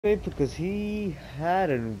Because he had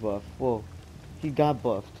a new buff. Well, he got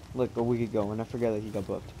buffed like a week ago, and I forgot that he got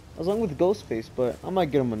buffed. Along with Ghostface, but I might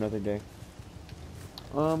get him another day.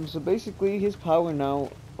 So basically, his power now,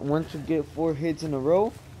 once you get 4 hits in a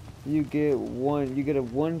row, you get a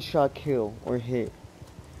one-shot kill or hit.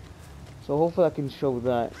 So hopefully I can show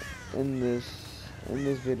that in this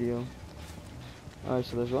video. Alright,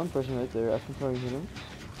 so there's one person right there. I can probably hit him.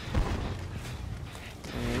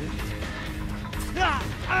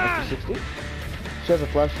 After 60. She has a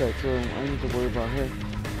flashlight, so I need to worry about her.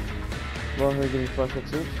 About her getting flashlight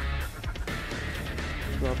suits.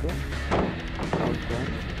 Drop it. That was bad.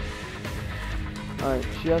 Alright,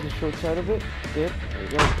 she has a short side of it. Good. There you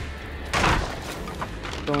go.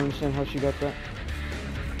 Don't understand how she got that.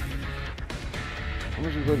 I'm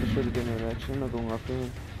just gonna go destroy the generator actually. I'm not going after her.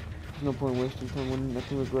 There's no point wasting time when I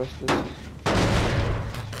can regress this.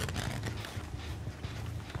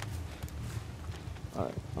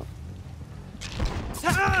 Alright. Oh.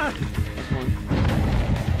 That's one.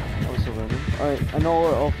 That was so random. Alright, I know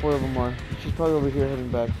where all 4 of them are. She's probably over here heading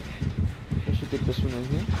back. I should get this one right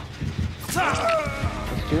here.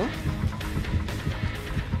 That's 2.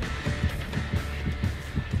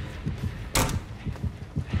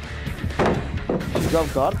 She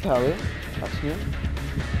dropped God Pallet. That's new.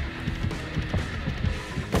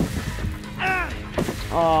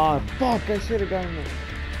 Ah, fuck, I should have gotten it.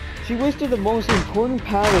 She wasted the most important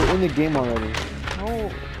pallet in the game already.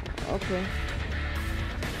 Oh, okay.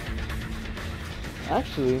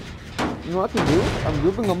 Actually, you know what I can do? I'm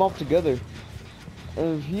grouping them all together.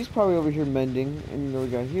 And he's probably over here mending, and you know, we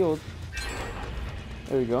got healed.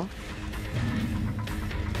 There we go.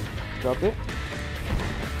 Drop it.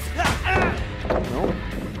 No.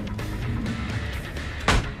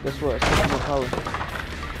 Guess what? I still have more power.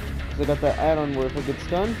 Because I got that add-on where if I get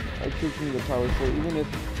stunned, I keep me the power. So even if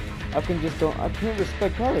I can just don't, I can't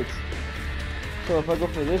respect pallets. So if I go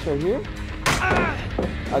for this right here,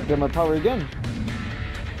 I get my power again.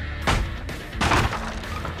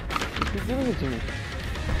 Just keep giving it to me.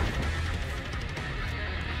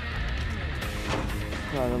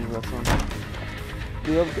 God, I love that song.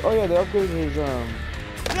 Oh yeah, they upgraded his oh,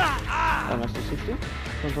 Master 60.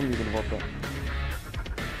 Don't tell me you can vault that.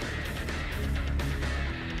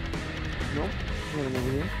 No, nothing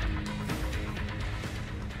over here.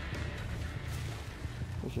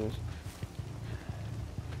 There she is.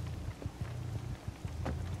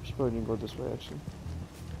 She probably didn't go this way actually.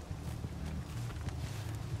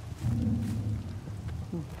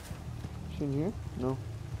 She in here? No.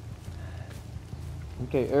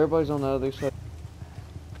 Okay, everybody's on the other side.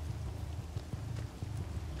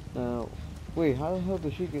 Now, wait, how the hell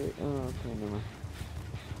did she get? Oh, okay, never mind.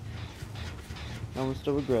 That one's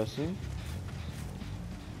still regressing.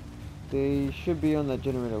 They should be on that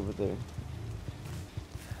generator over there.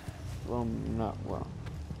 Well, not well.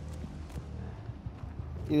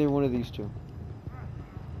 Either one of these two.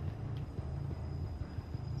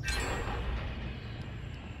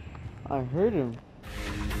 I heard him.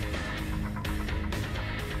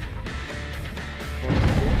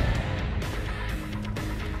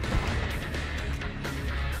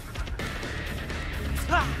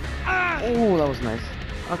 Oh, that was nice.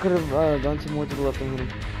 I could have gone some more to the left and hit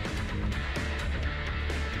him.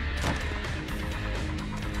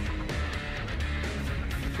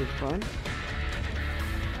 It's fine.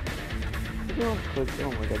 Oh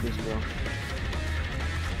my god, this girl.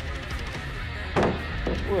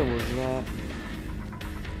 Where was that?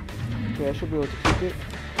 Okay, I should be able to kick it.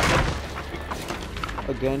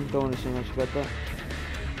 Again, don't understand how she got that.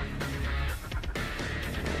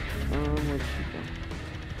 Where'd she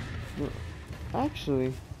go? No,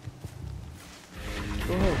 actually,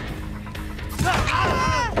 go ahead.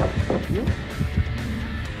 Yeah.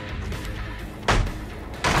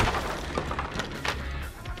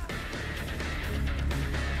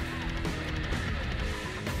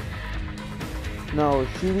 Now, if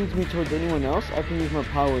she leads me towards anyone else, I can use my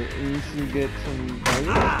power and instantly get some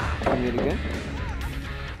value. Doing it again.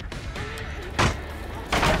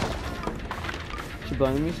 She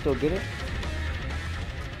blinded me, still get it.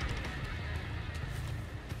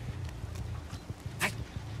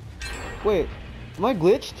 Wait, am I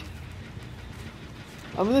glitched?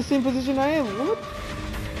 I'm in the same position I am. What?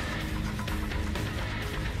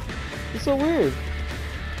 It's so weird.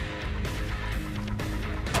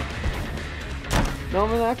 No,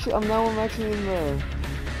 I'm actually in the.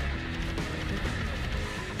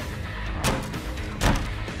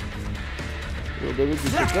 Well, David, you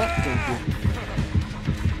took that. Thank you.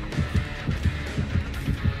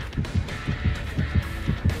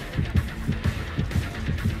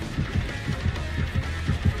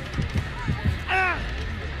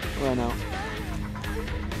 Right now.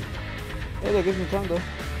 Hey, that gives me time though.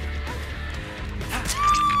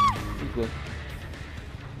 He's good.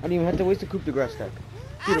 I didn't even have to waste a coup de grace stack.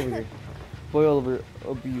 Get over here. Boy over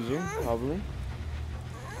abuser, probably.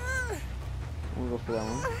 I'm gonna go for that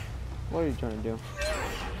one. What are you trying to do?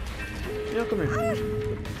 Yeah, come here.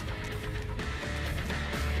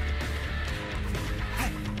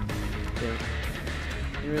 Okay.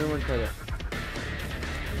 You really want to try that?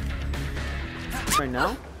 Right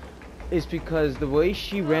now is because the way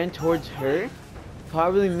she ran towards her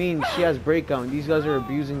probably means she has breakout. These guys are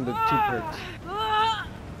abusing the 2 perks.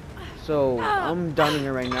 So I'm downing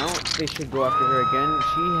her right now. They should go after her again.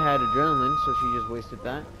 She had adrenaline, so she just wasted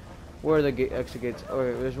that. Where are the exit gates?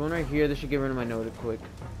 Alright, there's one right here. They should get rid of my node quick.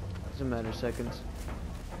 Doesn't matter, seconds.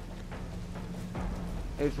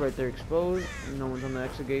 It's right there exposed. No one's on the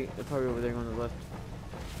exit gate. They're probably over there on the left.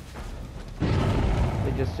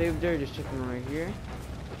 They just saved her. Just checking right here.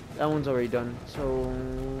 That one's already done. So,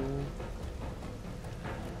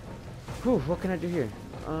 whew, what can I do here?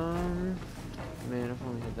 Man, if I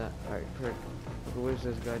only hit that. Alright, perk. Okay, what does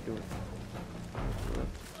this guy do?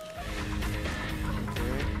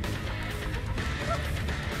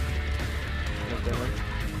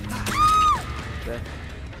 Okay.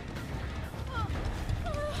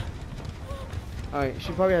 Alright,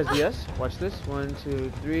 she probably has DS. Watch this. 1,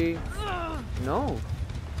 2, 3. No.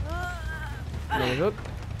 Another hook.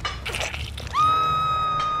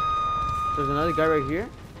 There's another guy right here.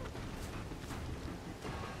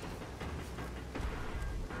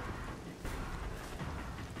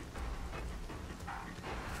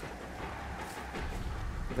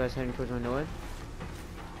 The guy's heading towards my node.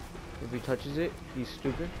 If he touches it, he's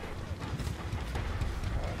stupid.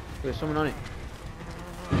 There's someone on it.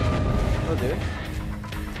 Oh, there.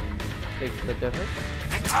 Take that hurt.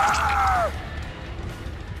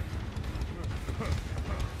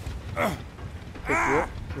 Pick you up.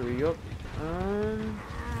 Hurry you up.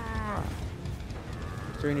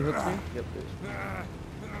 Is there any hooks here? Yep, there's.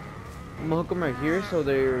 I'm gonna hook them right here, so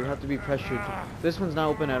they have to be pressured. This one's not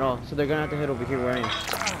open at all, so they're gonna have to head over here where I am.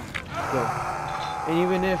 Go. And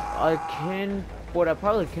even if I can, what I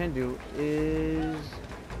probably can do is,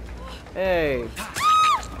 hey.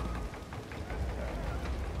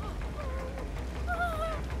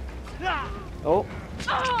 Oh.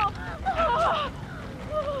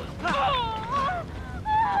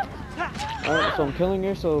 Alright, so I'm killing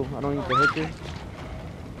her, so I don't need to hit her.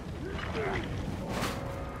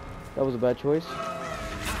 That was a bad choice.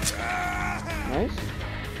 Nice.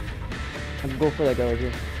 I can go for that guy right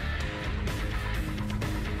here.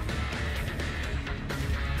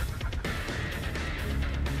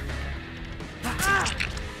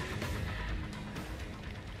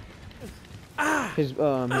 His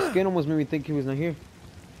skin almost made me think he was not here.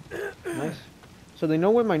 Nice. So they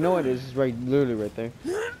know where my node is. It's right, literally right there.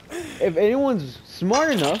 If anyone's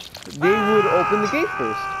smart enough, they would open the gate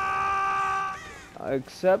first.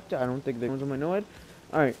 Except, I don't think anyone's on my node.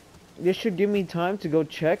 Alright. This should give me time to go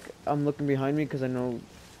check. I'm looking behind me because I know...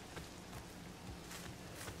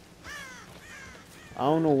 I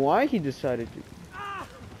don't know why he decided to.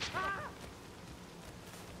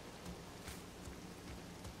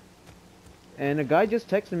 And a guy just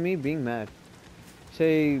texted me being mad.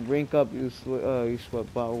 Say, rank up, you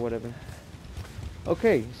sweat bot or whatever.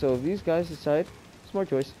 Okay, so if these guys decide, smart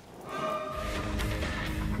choice.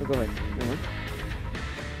 Oh, go ahead.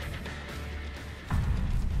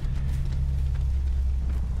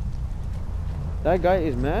 That guy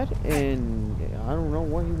is mad, and I don't know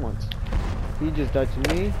what he wants. He just died to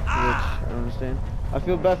me, which I don't understand. I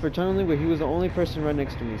feel bad for tunneling, but he was the only person right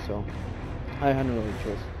next to me, so I had no other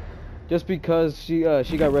choice. Just because she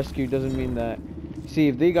got rescued doesn't mean that. See,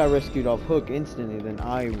 if they got rescued off hook instantly, then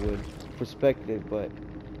I would respect it. But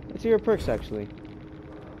let's see your perks actually.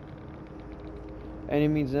 Any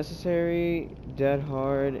means necessary, dead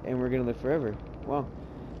hard, and we're gonna live forever. Wow.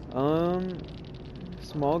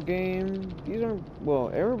 Small game. These are,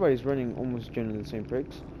 well, everybody's running almost generally the same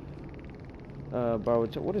perks.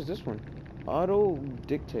 What is this one? Auto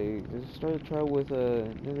dictate. Start a trial with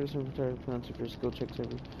negative some penalty for skill checks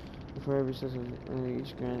for every session.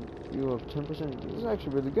 Each grant you have 10%. This is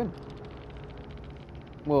actually really good.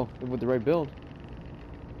 Well, with the right build,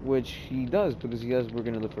 which he does because he has. We're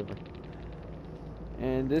gonna live forever.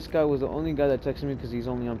 And this guy was the only guy that texted me because he's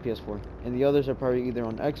only on PS4, and the others are probably either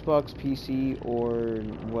on Xbox, PC, or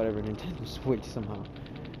whatever, Nintendo Switch somehow.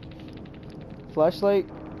 Flashlight.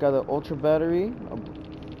 Got an ultra battery,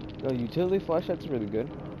 a utility flashlight's really good.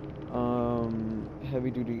 Heavy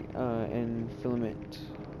duty and filament.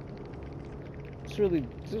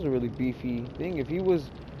 This is a really beefy thing. If he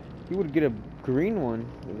would get a green one,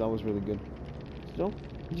 that was really good. Still,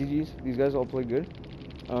 GG's. These guys all play good.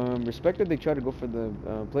 Respected, they try to go for the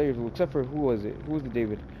players, except for who was it? Who was the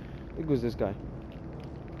David? I think it was this guy.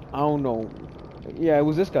 I don't know. Yeah, it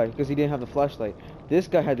was this guy because he didn't have the flashlight. This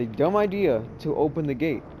guy had the dumb idea to open the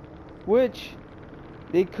gate, which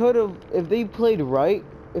they could have, if they played right.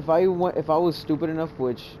 If I was stupid enough,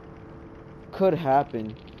 which could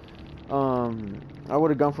happen, I would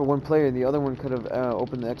have gone for one player, and the other one could have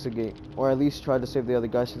opened the exit gate, or at least tried to save the other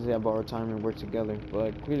guy since they had borrowed time and worked together.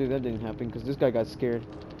 But clearly that didn't happen because this guy got scared,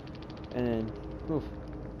 and oof.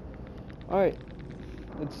 All right,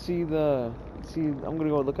 let's see. I'm gonna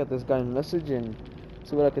go look at this guy's message and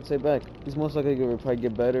see what I could say back. He's most likely gonna probably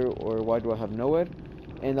get better, or why do I have no ed?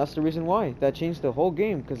 And that's the reason why. That changed the whole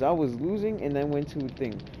game, because I was losing and then went to a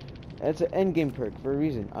thing. That's an end game perk for a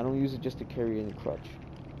reason. I don't use it just to carry in a crutch.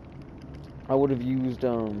 I would have used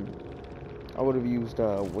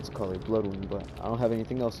what's it called, Bloodwind, but I don't have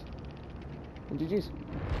anything else. And GG's.